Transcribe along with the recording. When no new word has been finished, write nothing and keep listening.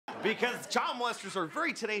Because child molesters are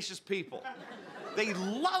very tenacious people. They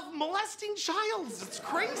love molesting childs. It's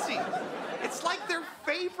crazy. It's like their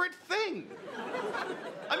favorite thing.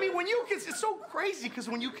 I mean, it's so crazy because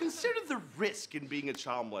when you consider the risk in being a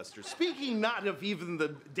child molester, speaking not of even the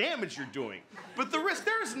damage you're doing, but the risk,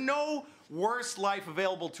 there is no worse life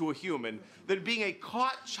available to a human than being a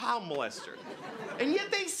caught child molester. And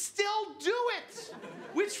yet they still do it,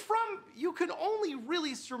 which you can only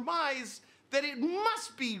really surmise that it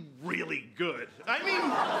must be really good. I mean,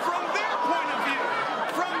 from their point of view,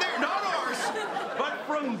 not ours, but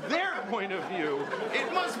from their point of view,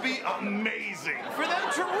 it must be amazing for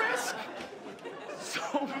them to risk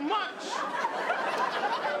so much.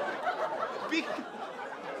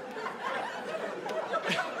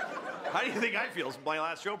 How do you think I feel? It's my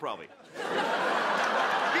last show, probably.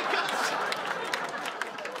 Because